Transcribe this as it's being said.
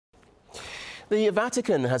The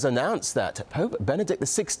Vatican has announced that Pope Benedict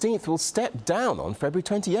XVI will step down on February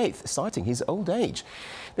 28th, citing his old age.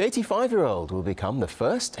 The 85-year-old will become the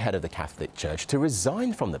first head of the Catholic Church to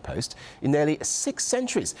resign from the post in nearly 6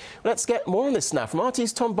 centuries. Let's get more on this now from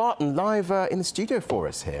RT's Tom Barton, live in the studio for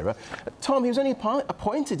us here. Tom, he was only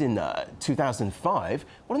appointed in 2005.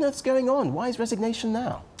 What on earth's going on? Why is resignation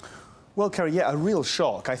now? Well, Kerry, yeah, a real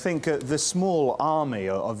shock. I think the small army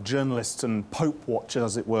of journalists and Pope watchers,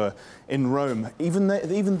 as it were, in Rome, even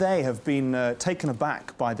they have been taken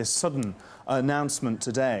aback by this sudden announcement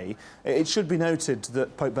today. It should be noted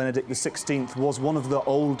that Pope Benedict XVI was one of the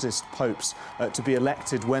oldest popes to be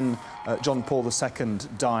elected when John Paul II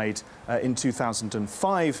died in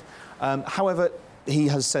 2005. However, he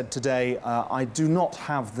has said today, I do not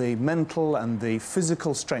have the mental and the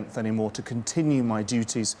physical strength anymore to continue my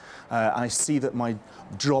duties. I see that my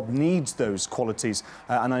job needs those qualities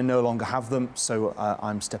and I no longer have them, so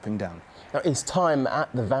I'm stepping down. Now, his time at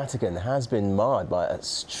the Vatican has been marred by a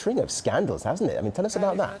string of scandals, hasn't it? I mean, tell us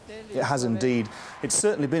about that. It has indeed. It's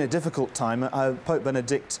certainly been a difficult time. Pope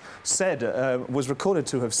Benedict said, was recorded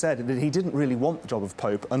to have said that he didn't really want the job of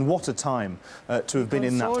Pope, and what a time to have been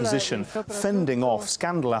in that position, fending off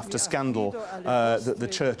scandal after scandal that the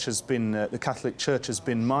Church has been, the Catholic Church has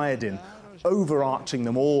been mired in. Overarching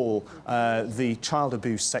them all, the child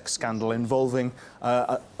abuse sex scandal involving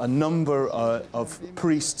a number of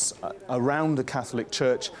priests around the Catholic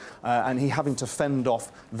Church, and he having to fend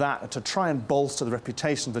off that to try and bolster the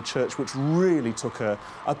reputation of the Church, which really took a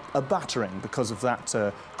battering because of that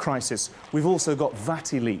crisis. We've also got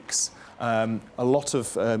VatiLeaks. A lot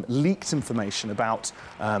of leaked information about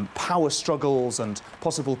power struggles and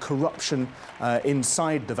possible corruption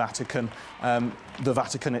inside the Vatican. The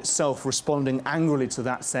Vatican itself responding angrily to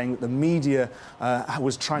that, saying that the media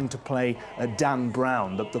was trying to play Dan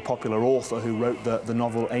Brown, the popular author who wrote the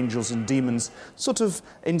novel Angels and Demons, sort of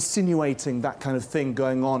insinuating that kind of thing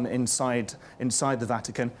going on inside the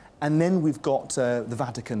Vatican. And then we've got the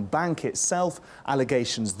Vatican Bank itself,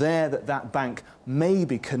 allegations there that that bank may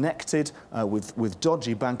be connected with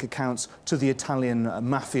dodgy bank accounts to the Italian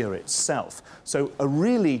mafia itself. So a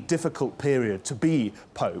really difficult period to be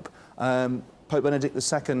Pope. Pope Benedict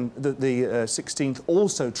II, the 16th,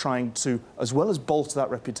 also trying to, as well as bolster that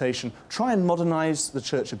reputation, try and modernise the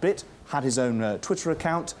Church a bit, had his own Twitter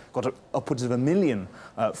account, got upwards of 1 million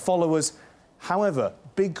followers. However,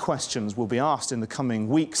 big questions will be asked in the coming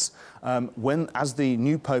weeks as the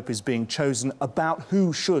new Pope is being chosen about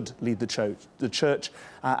who should lead the Church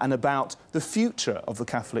and about the future of the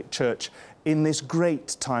Catholic Church in this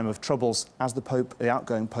great time of troubles, as the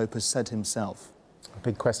outgoing Pope has said himself.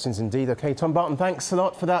 Big questions indeed. OK, Tom Barton, thanks a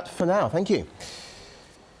lot for that for now. Thank you.